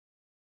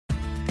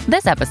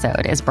This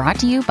episode is brought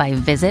to you by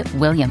Visit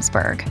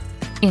Williamsburg.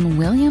 In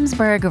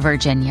Williamsburg,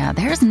 Virginia,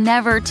 there's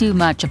never too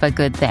much of a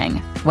good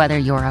thing. Whether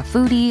you're a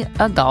foodie,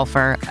 a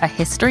golfer, a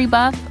history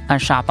buff, a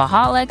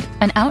shopaholic,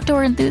 an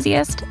outdoor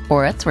enthusiast,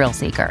 or a thrill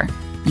seeker,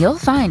 you'll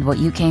find what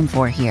you came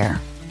for here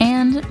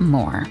and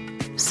more.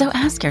 So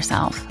ask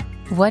yourself,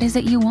 what is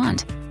it you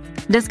want?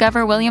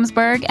 Discover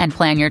Williamsburg and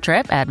plan your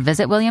trip at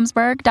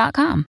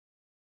visitwilliamsburg.com.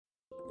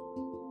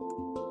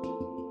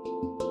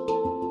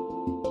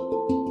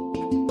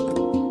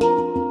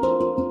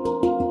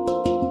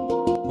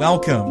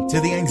 Welcome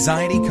to the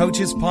Anxiety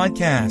Coaches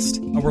Podcast,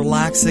 a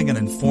relaxing and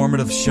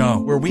informative show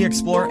where we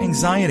explore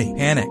anxiety,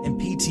 panic, and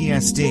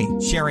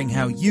PTSD, sharing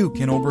how you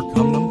can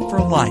overcome them for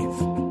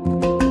life.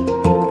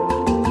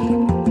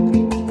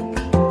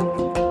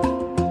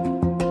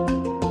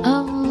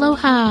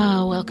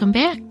 Aloha! Welcome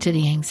back to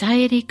the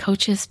Anxiety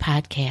Coaches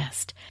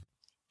Podcast.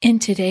 In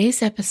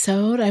today's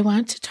episode, I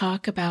want to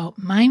talk about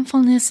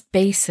mindfulness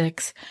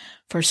basics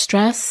for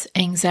stress,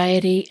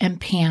 anxiety,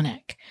 and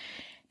panic.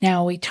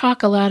 Now, we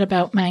talk a lot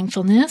about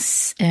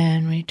mindfulness,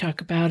 and we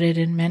talk about it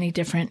in many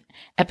different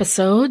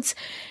episodes,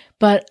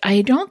 but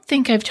I don't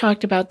think I've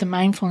talked about the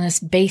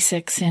mindfulness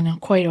basics in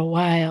quite a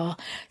while,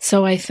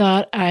 so I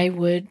thought I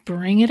would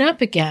bring it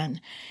up again.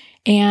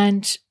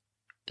 And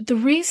the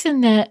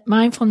reason that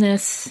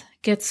mindfulness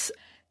gets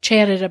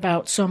chatted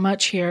about so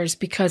much here is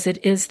because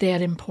it is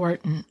that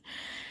important.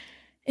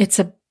 It's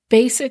a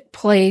basic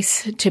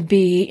place to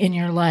be in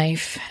your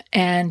life,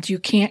 and you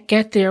can't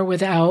get there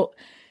without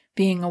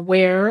being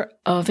aware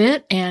of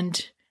it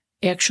and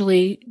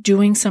actually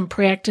doing some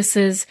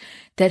practices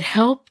that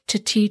help to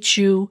teach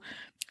you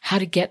how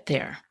to get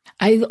there.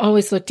 I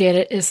always looked at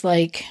it as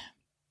like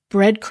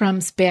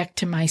breadcrumbs back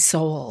to my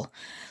soul,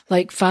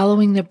 like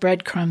following the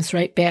breadcrumbs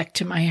right back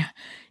to my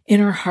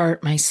inner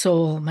heart, my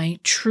soul, my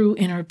true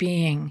inner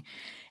being,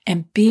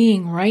 and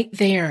being right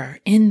there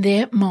in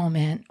that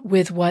moment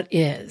with what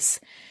is.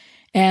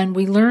 And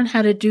we learn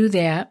how to do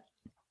that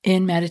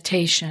in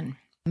meditation.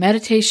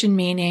 Meditation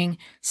meaning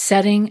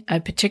setting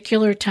a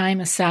particular time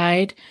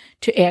aside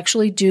to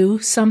actually do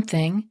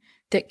something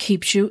that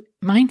keeps you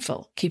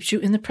mindful, keeps you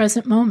in the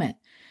present moment.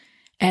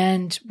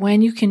 And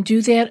when you can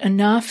do that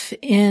enough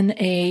in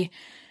a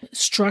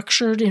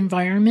structured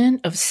environment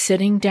of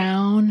sitting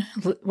down,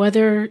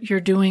 whether you're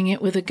doing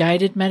it with a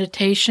guided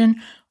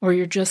meditation or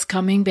you're just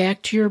coming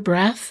back to your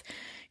breath,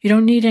 you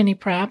don't need any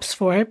props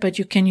for it, but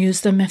you can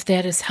use them if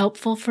that is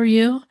helpful for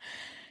you.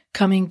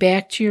 Coming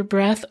back to your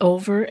breath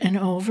over and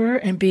over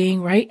and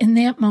being right in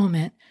that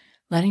moment,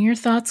 letting your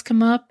thoughts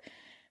come up,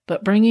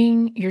 but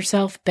bringing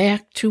yourself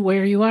back to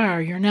where you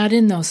are. You're not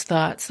in those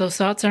thoughts. Those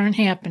thoughts aren't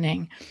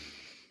happening.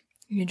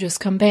 You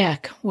just come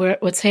back.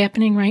 What's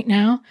happening right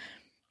now?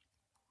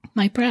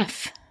 My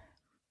breath,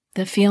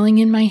 the feeling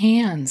in my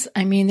hands.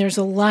 I mean, there's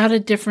a lot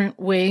of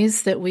different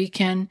ways that we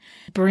can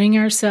bring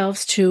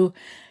ourselves to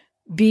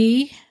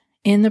be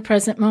in the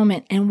present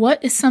moment. And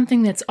what is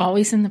something that's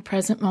always in the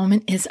present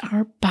moment is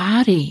our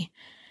body.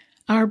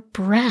 Our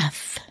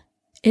breath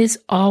is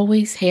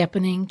always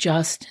happening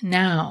just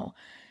now.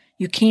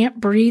 You can't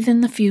breathe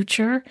in the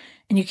future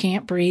and you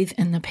can't breathe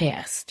in the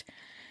past.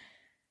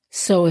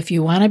 So if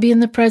you want to be in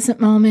the present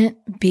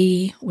moment,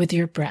 be with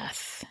your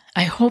breath.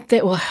 I hope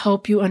that will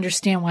help you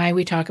understand why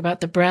we talk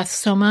about the breath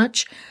so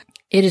much.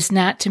 It is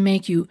not to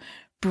make you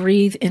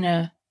breathe in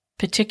a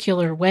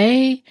particular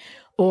way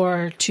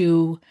or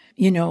to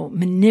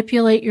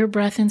manipulate your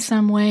breath in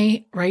some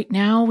way. Right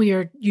now, we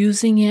are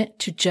using it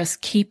to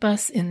just keep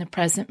us in the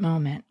present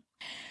moment.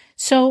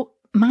 So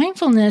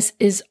mindfulness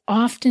is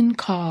often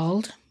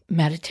called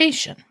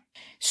meditation.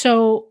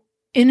 So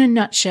in a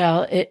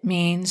nutshell, it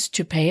means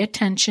to pay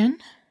attention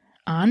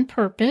on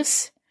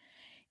purpose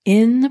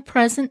in the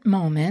present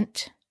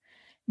moment,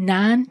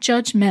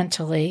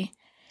 non-judgmentally,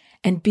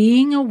 and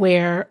being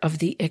aware of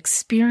the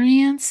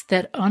experience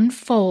that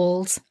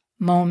unfolds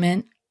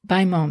moment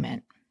by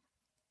moment.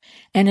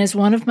 And as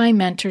one of my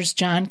mentors,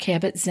 John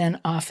Kabat-Zinn,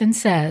 often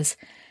says,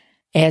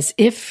 as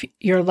if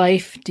your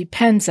life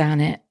depends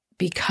on it,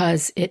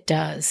 because it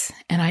does.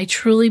 And I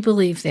truly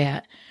believe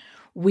that.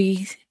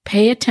 We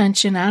pay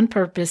attention on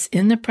purpose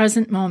in the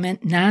present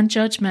moment,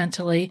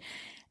 non-judgmentally,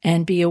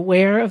 and be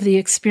aware of the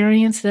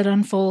experience that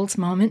unfolds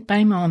moment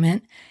by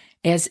moment,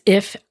 as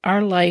if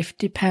our life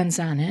depends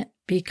on it,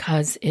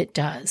 because it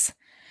does.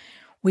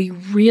 We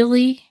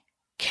really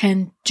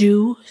can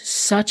do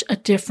such a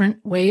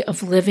different way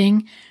of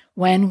living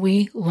when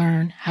we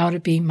learn how to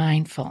be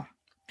mindful.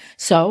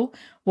 So,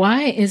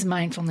 why is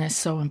mindfulness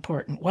so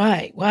important?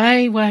 Why?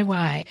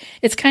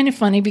 It's kind of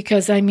funny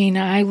because, I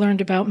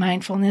learned about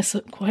mindfulness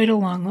quite a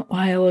long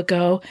while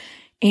ago,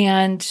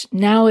 and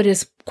now it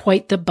is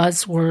quite the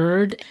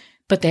buzzword,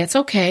 but that's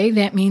okay.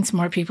 That means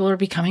more people are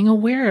becoming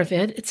aware of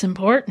it. It's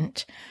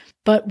important.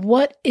 But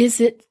what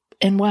is it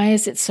and why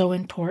is it so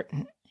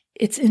important?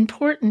 It's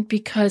important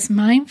because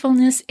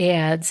mindfulness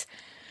adds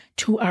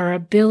to our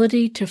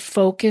ability to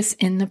focus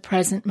in the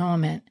present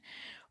moment,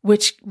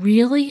 which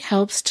really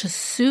helps to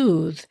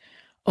soothe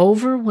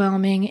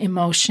overwhelming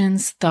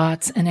emotions,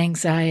 thoughts, and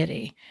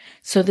anxiety.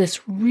 So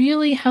this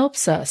really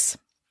helps us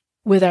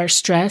with our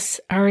stress,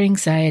 our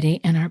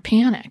anxiety, and our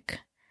panic.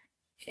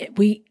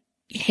 We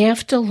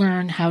have to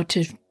learn how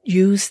to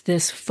use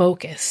this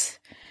focus.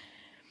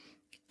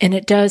 And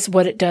it does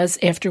what it does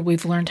after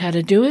we've learned how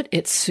to do it.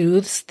 It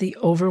soothes the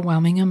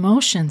overwhelming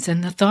emotions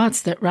and the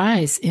thoughts that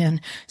rise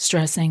in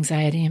stress,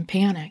 anxiety, and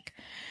panic.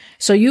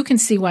 So you can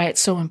see why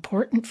it's so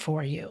important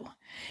for you.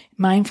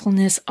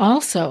 Mindfulness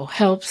also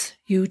helps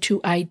you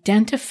to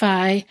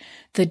identify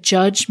the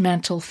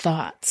judgmental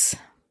thoughts.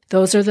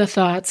 Those are the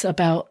thoughts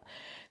about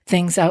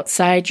things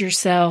outside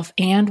yourself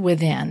and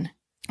within,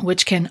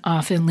 which can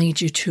often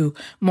lead you to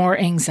more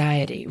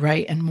anxiety,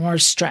 right, and more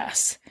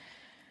stress.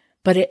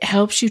 But it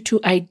helps you to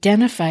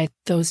identify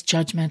those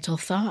judgmental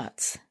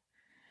thoughts.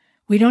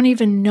 We don't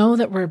even know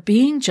that we're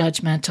being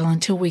judgmental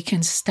until we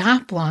can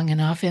stop long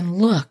enough and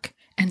look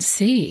and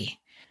see.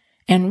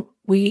 And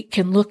we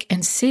can look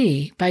and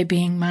see by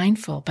being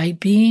mindful, by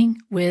being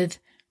with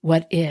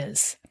what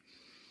is.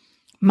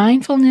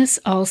 Mindfulness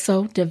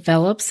also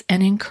develops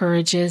and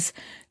encourages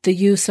the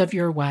use of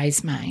your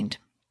wise mind.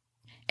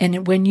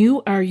 And when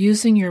you are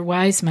using your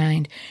wise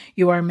mind,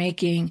 you are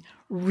making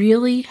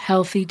really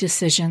healthy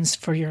decisions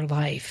for your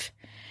life.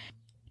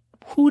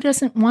 Who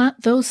doesn't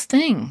want those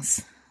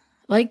things?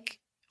 Like,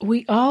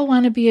 we all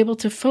want to be able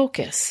to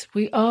focus.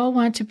 We all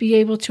want to be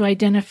able to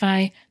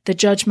identify the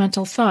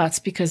judgmental thoughts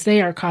because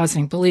they are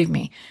causing, believe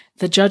me,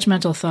 the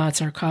judgmental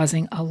thoughts are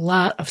causing a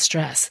lot of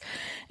stress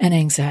and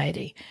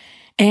anxiety.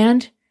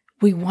 And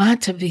we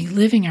want to be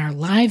living our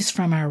lives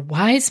from our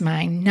wise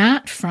mind,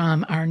 not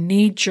from our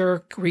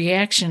knee-jerk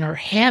reaction or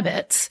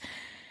habits,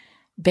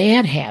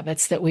 bad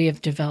habits that we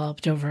have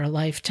developed over a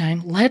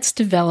lifetime. Let's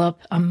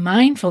develop a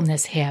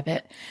mindfulness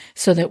habit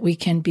so that we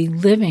can be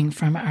living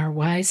from our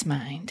wise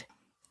mind.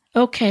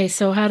 Okay,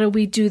 so how do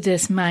we do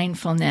this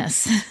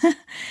mindfulness?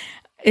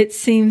 It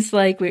seems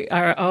like we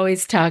are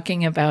always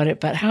talking about it,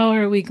 but how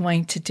are we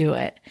going to do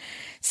it?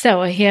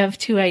 So I have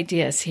two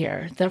ideas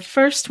here. The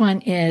first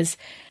one is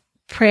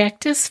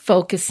practice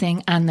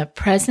focusing on the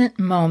present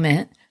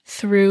moment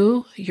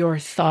through your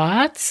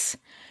thoughts,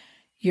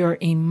 your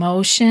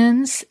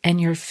emotions, and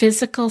your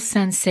physical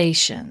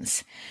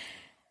sensations.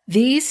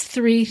 These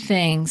three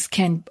things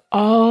can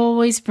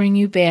always bring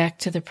you back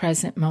to the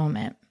present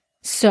moment.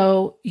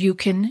 So you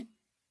can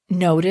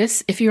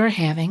notice if you are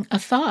having a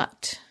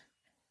thought.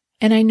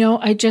 And I know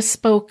I just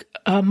spoke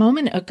a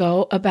moment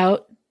ago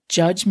about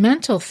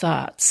judgmental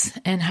thoughts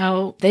and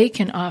how they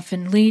can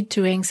often lead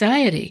to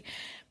anxiety.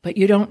 But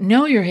you don't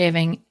know you're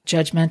having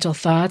judgmental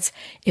thoughts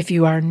if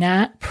you are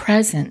not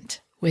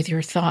present with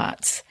your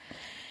thoughts.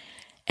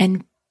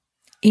 And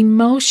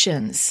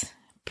emotions,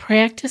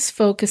 practice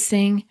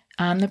focusing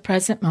on the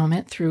present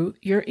moment through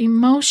your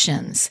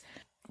emotions.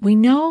 We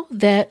know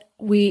that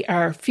we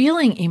are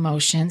feeling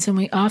emotions and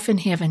we often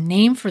have a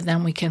name for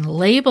them. We can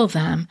label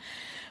them,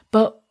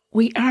 but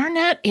we are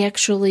not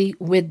actually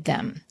with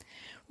them.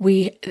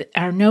 We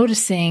are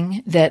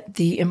noticing that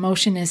the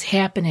emotion is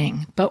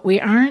happening, but we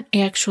aren't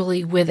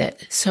actually with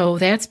it. So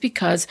that's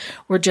because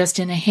we're just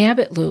in a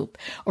habit loop,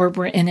 or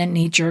we're in a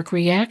knee-jerk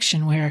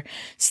reaction where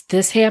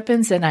this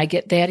happens and I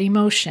get that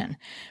emotion.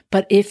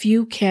 But if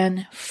you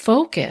can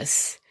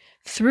focus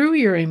through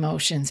your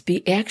emotions,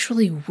 be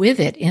actually with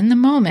it in the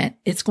moment,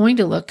 it's going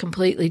to look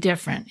completely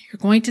different. You're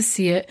going to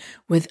see it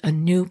with a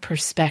new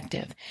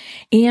perspective.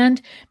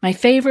 And my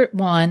favorite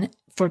one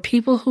for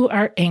people who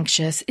are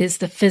anxious is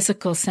the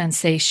physical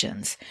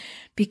sensations,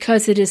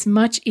 because it is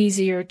much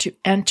easier to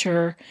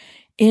enter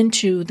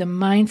into the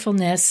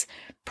mindfulness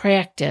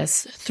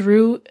practice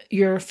through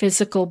your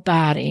physical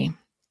body,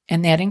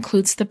 and that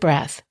includes the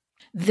breath,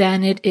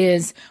 than it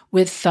is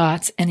with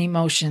thoughts and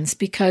emotions.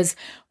 Because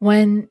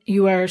when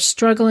you are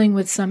struggling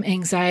with some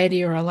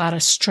anxiety or a lot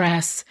of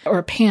stress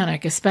or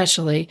panic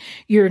especially,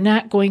 you're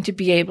not going to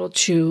be able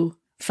to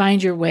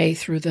find your way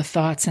through the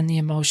thoughts and the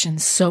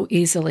emotions so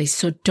easily.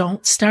 So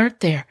don't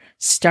start there.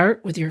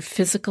 Start with your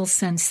physical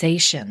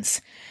sensations.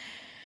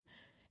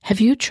 Have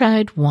you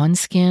tried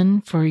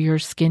OneSkin for your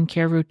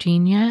skincare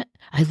routine yet?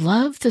 I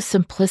love the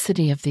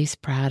simplicity of these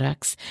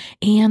products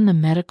and the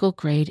medical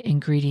grade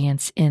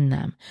ingredients in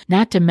them,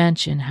 not to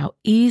mention how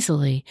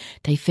easily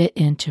they fit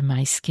into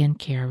my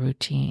skincare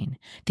routine.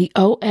 The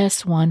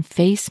OS1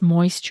 Face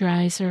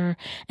Moisturizer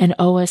and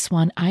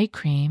OS1 Eye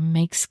Cream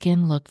make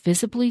skin look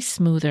visibly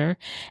smoother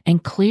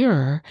and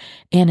clearer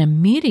and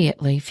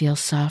immediately feel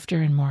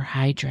softer and more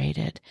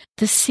hydrated.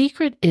 The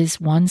secret is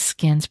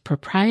OneSkin's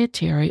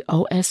proprietary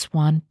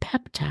OS1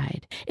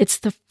 peptide. It's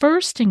the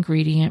first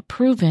ingredient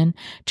proven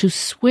to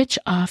switch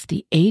off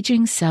the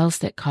aging cells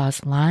that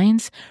cause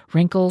lines,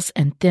 wrinkles,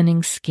 and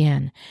thinning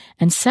skin,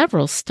 and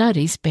several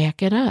studies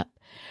back it up.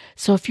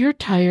 So if you're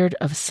tired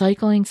of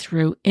cycling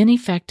through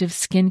ineffective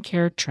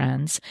skincare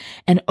trends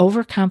and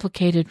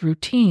overcomplicated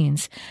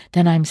routines,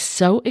 then I'm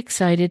so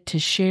excited to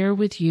share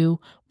with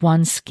you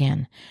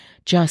OneSkin,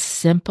 just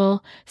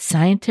simple,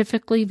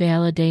 scientifically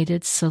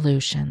validated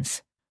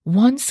solutions.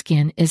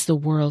 OneSkin is the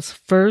world's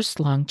first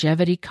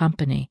longevity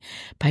company.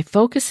 By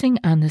focusing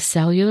on the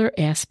cellular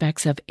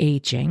aspects of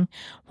aging,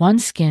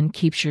 OneSkin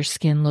keeps your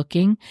skin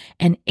looking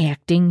and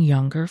acting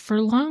younger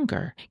for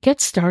longer. Get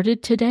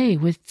started today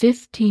with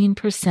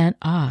 15%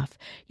 off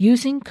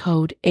using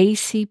code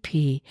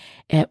ACP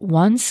at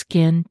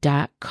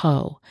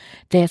oneskin.co.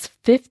 That's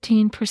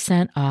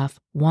 15% off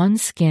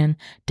oneskin.co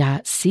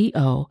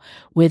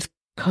with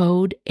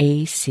code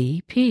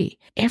ACP.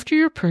 After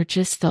your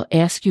purchase, they'll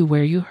ask you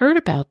where you heard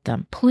about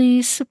them.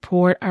 Please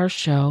support our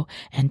show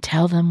and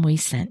tell them we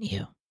sent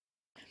you.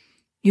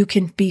 You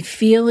can be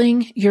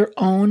feeling your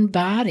own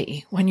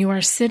body when you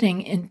are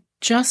sitting and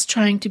just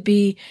trying to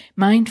be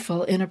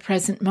mindful in a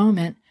present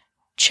moment.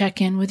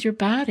 Check in with your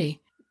body.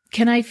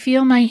 Can I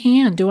feel my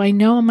hand? Do I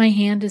know my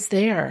hand is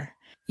there?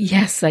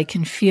 Yes, I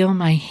can feel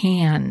my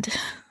hand.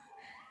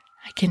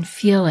 I can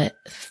feel it,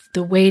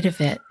 the weight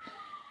of it.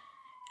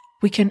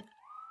 We can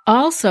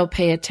also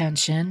pay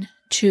attention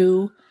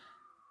to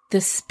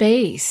the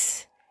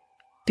space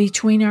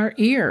between our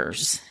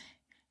ears.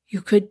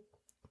 You could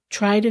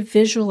try to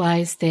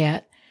visualize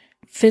that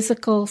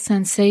physical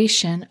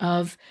sensation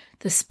of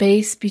the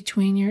space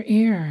between your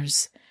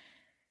ears.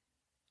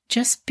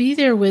 Just be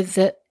there with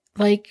it,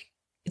 like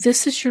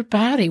this is your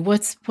body.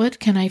 What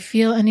can I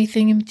feel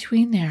anything in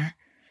between there?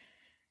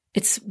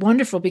 It's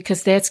wonderful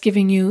because that's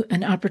giving you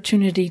an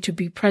opportunity to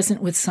be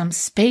present with some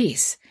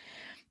space.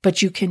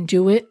 But you can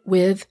do it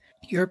with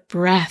your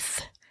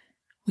breath.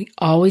 We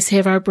always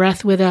have our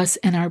breath with us,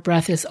 and our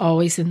breath is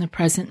always in the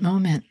present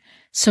moment.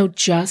 So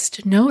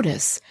just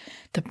notice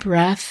the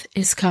breath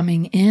is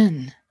coming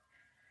in.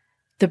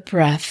 The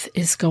breath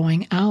is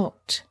going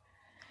out.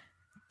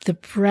 The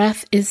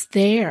breath is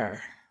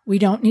there. We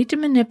don't need to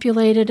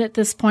manipulate it at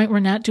this point. We're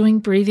not doing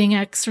breathing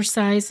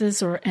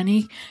exercises or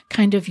any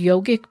kind of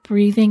yogic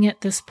breathing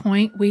at this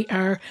point. We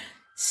are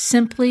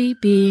simply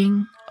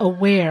being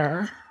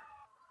aware.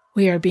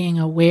 We are being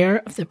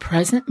aware of the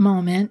present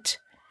moment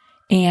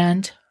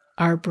and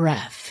our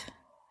breath.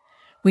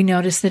 We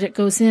notice that it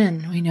goes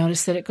in. We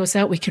notice that it goes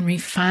out. We can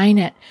refine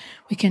it.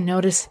 We can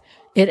notice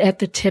it at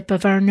the tip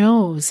of our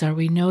nose. Are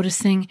we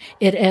noticing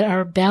it at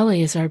our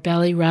belly? Is our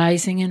belly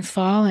rising and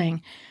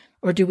falling?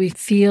 Or do we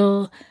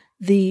feel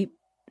the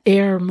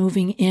air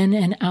moving in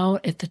and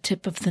out at the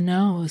tip of the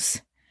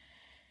nose?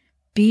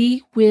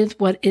 Be with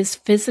what is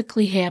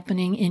physically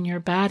happening in your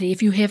body.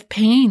 If you have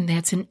pain,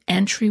 that's an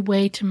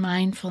entryway to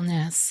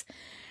mindfulness.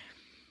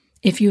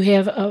 If you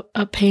have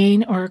a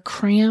pain or a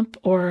cramp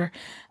or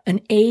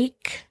an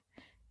ache,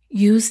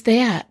 use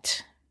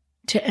that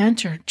to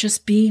enter.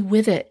 Just be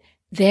with it.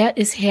 That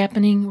is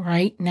happening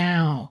right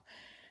now.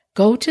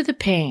 Go to the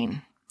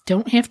pain.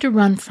 Don't have to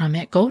run from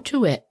it. Go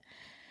to it.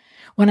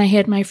 When I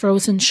had my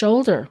frozen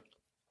shoulder,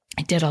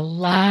 I did a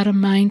lot of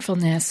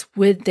mindfulness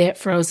with that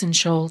frozen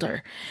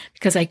shoulder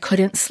because I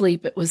couldn't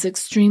sleep. It was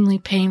extremely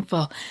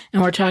painful.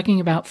 And we're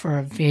talking about for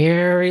a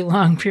very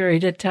long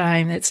period of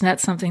time. It's not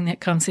something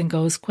that comes and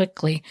goes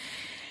quickly.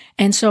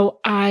 And so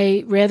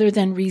rather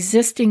than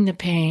resisting the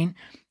pain,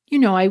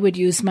 I would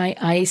use my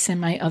ice and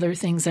my other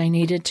things I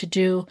needed to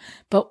do.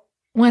 But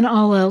when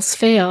all else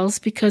fails,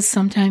 because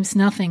sometimes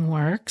nothing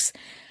works,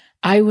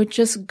 I would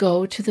just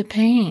go to the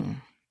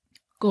pain.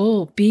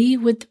 Go, be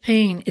with the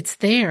pain. It's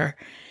there.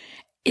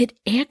 It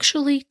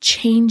actually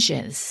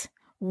changes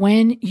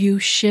when you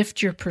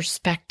shift your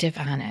perspective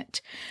on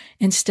it.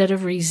 Instead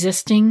of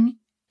resisting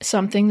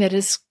something that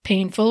is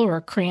painful or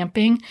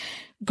cramping,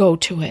 go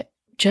to it.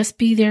 Just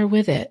be there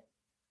with it.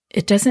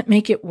 It doesn't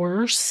make it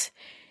worse,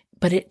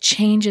 but it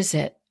changes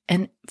it.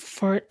 And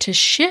for it to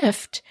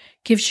shift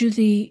gives you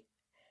the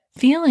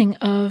feeling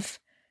of,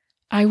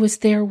 I was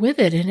there with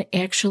it and it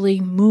actually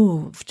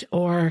moved,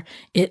 or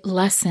it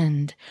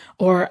lessened,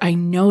 or I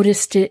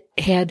noticed it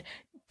had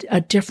a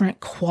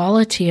different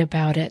quality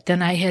about it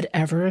than I had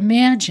ever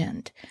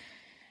imagined.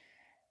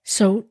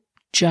 So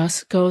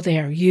just go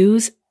there.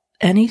 Use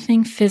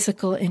anything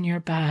physical in your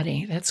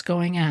body that's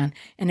going on.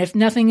 And if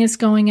nothing is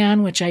going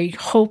on, which I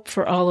hope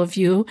for all of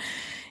you,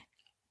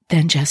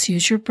 then just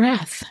use your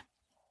breath.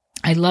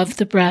 I love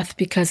the breath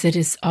because it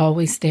is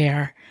always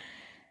there.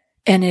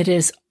 And it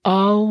is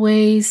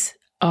always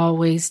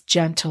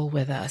gentle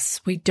with us.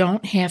 We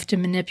don't have to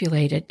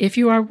manipulate it. If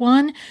you are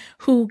one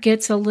who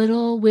gets a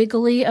little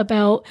wiggly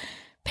about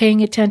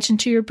paying attention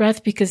to your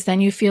breath because then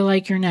you feel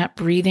like you're not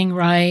breathing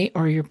right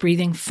or you're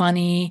breathing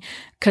funny,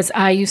 because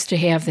I used to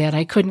have that.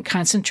 I couldn't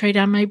concentrate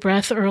on my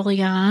breath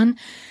early on.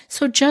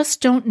 So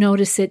just don't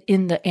notice it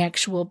in the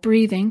actual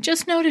breathing.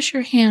 Just notice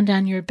your hand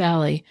on your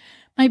belly.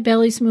 My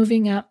belly's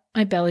moving up.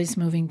 My belly's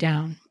moving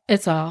down.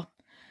 It's all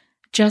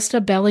just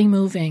a belly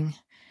moving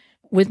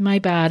with my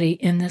body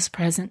in this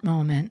present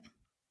moment.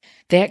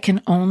 That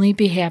can only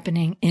be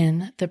happening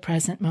in the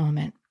present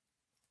moment.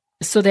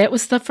 So that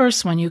was the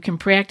first one. You can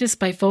practice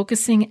by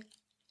focusing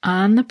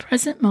on the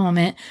present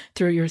moment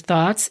through your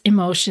thoughts,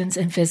 emotions,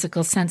 and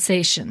physical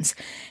sensations.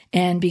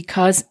 And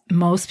because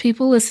most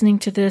people listening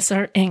to this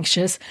are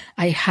anxious,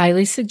 I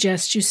highly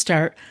suggest you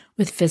start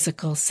with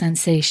physical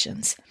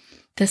sensations.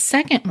 The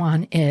second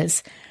one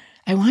is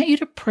I want you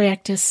to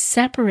practice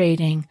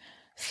separating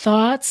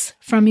thoughts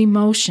from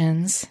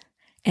emotions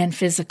and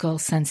physical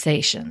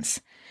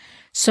sensations.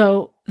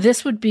 So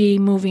this would be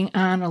moving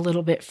on a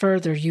little bit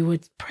further. You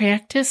would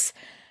practice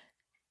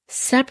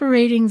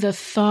separating the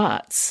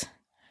thoughts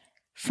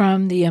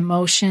from the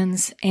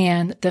emotions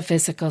and the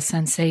physical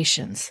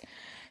sensations.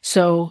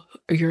 So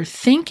you're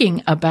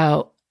thinking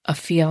about a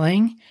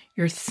feeling,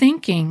 you're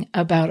thinking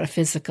about a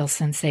physical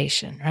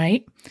sensation,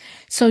 right?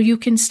 So you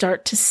can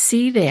start to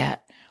see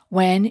that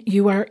when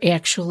you are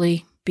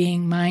actually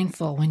being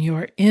mindful, when you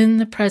are in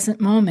the present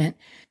moment,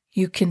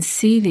 you can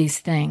see these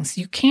things.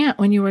 You can't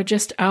when you are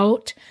just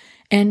out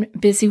and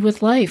busy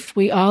with life.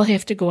 We all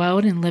have to go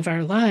out and live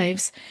our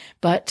lives,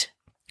 but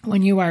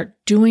when you are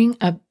doing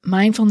a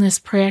mindfulness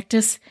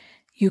practice,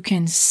 you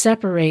can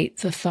separate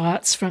the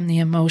thoughts from the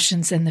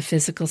emotions and the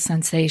physical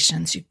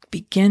sensations. You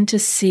begin to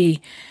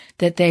see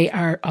that they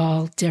are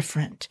all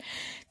different,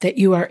 that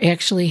you are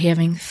actually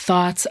having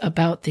thoughts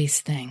about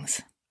these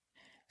things.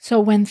 So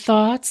when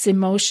thoughts,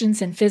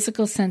 emotions, and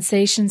physical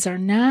sensations are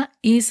not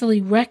easily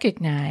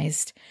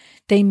recognized,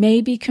 they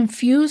may be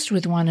confused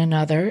with one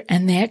another,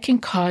 and that can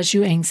cause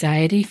you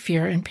anxiety,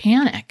 fear, and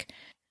panic.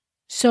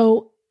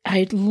 So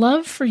I'd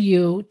love for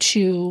you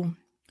to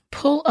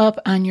pull up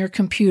on your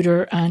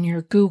computer, on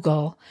your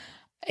Google,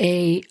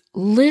 a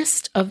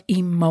list of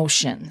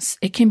emotions.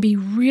 It can be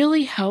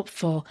really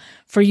helpful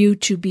for you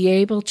to be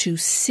able to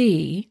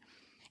see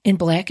in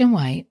black and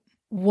white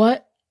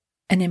what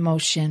an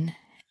emotion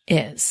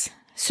is.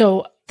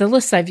 So the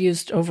lists I've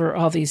used over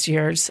all these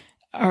years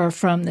are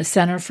from the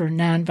Center for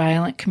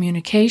Nonviolent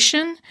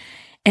Communication,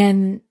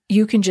 and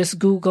you can just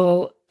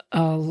Google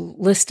a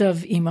list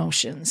of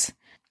emotions.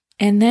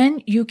 And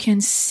then you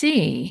can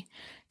see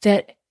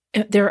that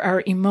there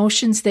are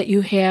emotions that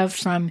you have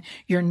from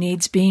your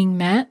needs being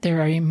met.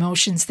 There are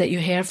emotions that you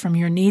have from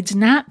your needs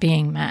not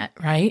being met,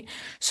 right?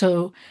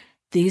 So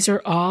these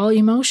are all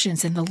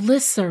emotions, and the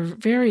lists are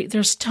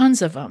there's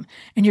tons of them.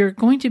 And you're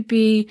going to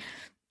be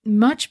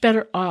much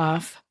better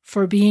off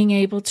for being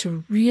able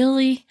to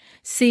really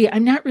see,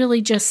 I'm not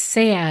really just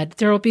sad.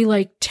 There will be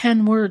like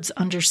 10 words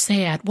under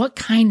sad. What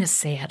kind of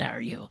sad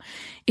are you?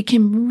 It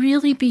can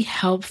really be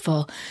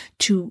helpful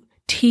to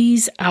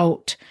tease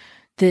out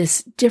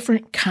this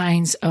different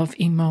kinds of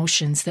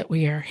emotions that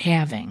we are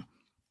having.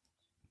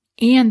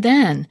 And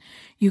then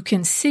you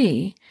can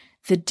see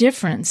the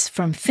difference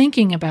from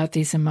thinking about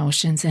these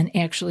emotions and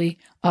actually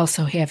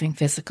also having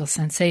physical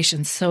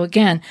sensations. So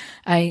again,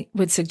 I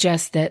would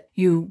suggest that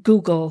you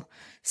Google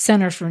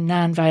Center for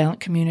Nonviolent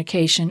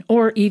Communication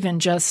or even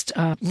just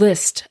a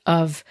list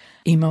of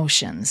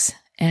emotions.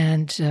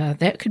 And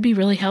that could be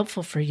really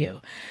helpful for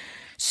you.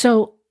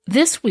 So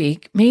this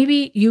week,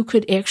 maybe you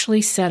could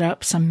actually set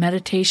up some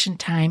meditation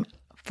time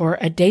for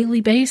a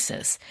daily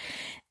basis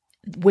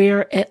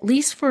where at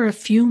least for a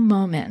few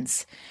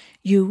moments,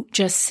 you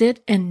just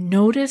sit and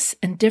notice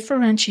and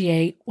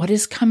differentiate what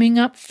is coming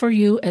up for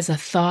you as a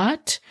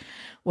thought,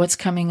 what's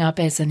coming up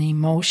as an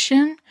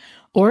emotion,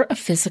 or a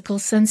physical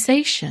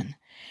sensation.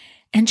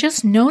 And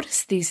just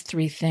notice these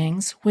three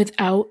things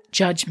without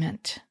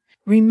judgment.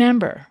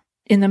 Remember,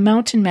 in the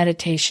mountain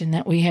meditation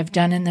that we have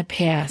done in the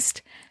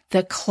past,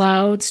 the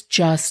clouds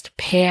just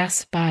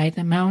pass by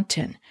the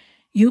mountain.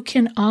 You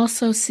can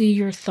also see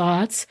your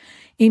thoughts,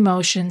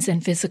 emotions,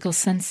 and physical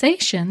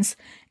sensations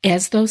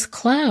as those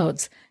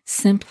clouds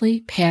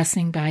simply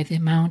passing by the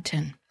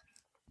mountain.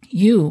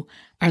 You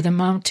are the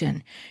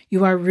mountain.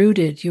 You are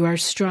rooted. You are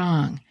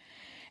strong.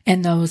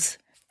 And those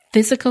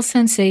physical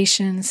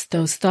sensations,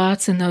 those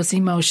thoughts, and those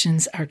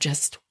emotions are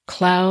just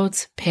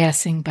clouds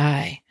passing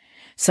by.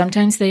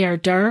 Sometimes they are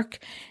dark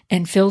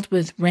and filled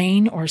with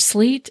rain or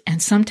sleet,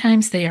 and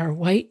sometimes they are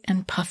white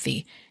and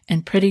puffy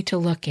and pretty to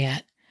look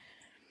at.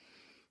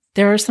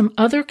 There are some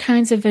other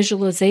kinds of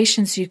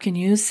visualizations you can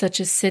use, such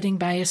as sitting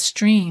by a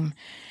stream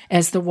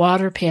as the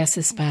water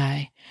passes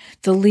by,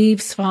 the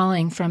leaves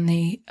falling from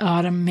the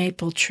autumn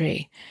maple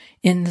tree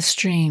in the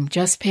stream,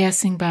 just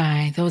passing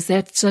by.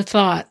 That's a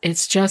thought.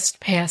 It's just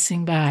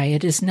passing by.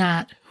 It is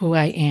not who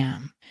I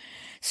am.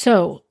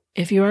 So,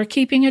 if you are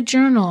keeping a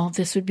journal,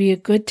 this would be a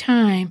good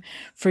time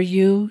for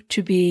you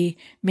to be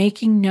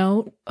making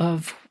note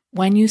of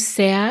when you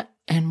sat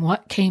and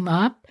what came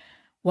up,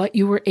 what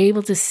you were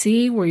able to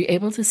see. Were you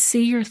able to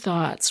see your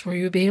thoughts? Were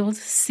you able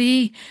to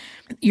see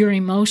your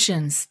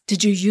emotions?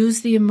 Did you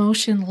use the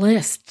emotion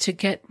list to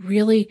get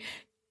really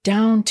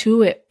down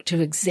to it, to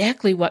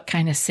exactly what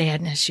kind of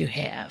sadness you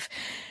have?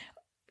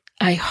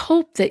 I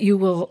hope that you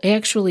will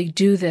actually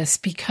do this,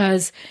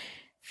 because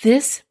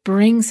this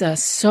brings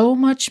us so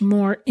much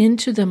more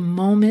into the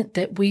moment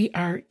that we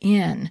are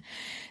in,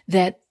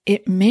 that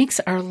it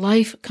makes our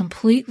life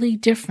completely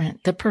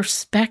different. The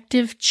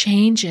perspective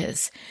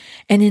changes.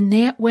 And in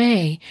that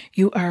way,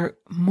 you are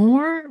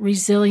more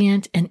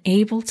resilient and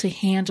able to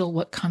handle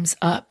what comes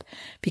up,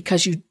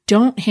 because you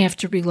don't have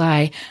to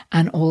rely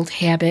on old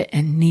habit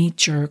and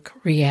knee-jerk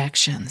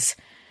reactions.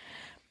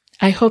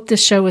 I hope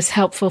this show was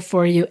helpful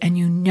for you, and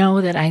you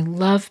know that I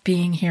love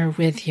being here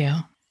with you.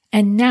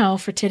 And now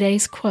for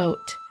today's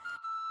quote.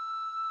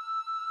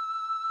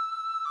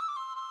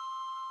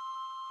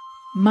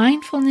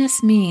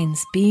 Mindfulness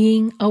means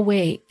being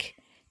awake.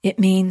 It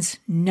means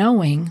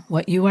knowing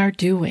what you are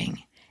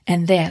doing.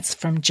 And that's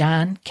from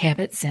Jon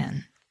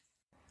Kabat-Zinn.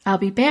 I'll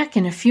be back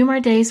in a few more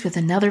days with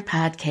another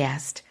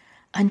podcast.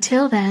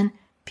 Until then,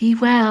 be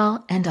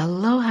well and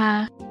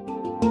aloha.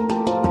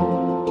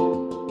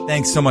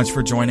 Thanks so much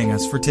for joining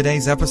us for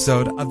today's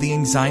episode of the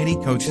Anxiety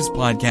Coaches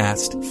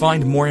Podcast.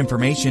 Find more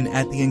information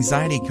at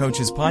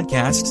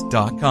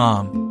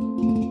theanxietycoachespodcast.com.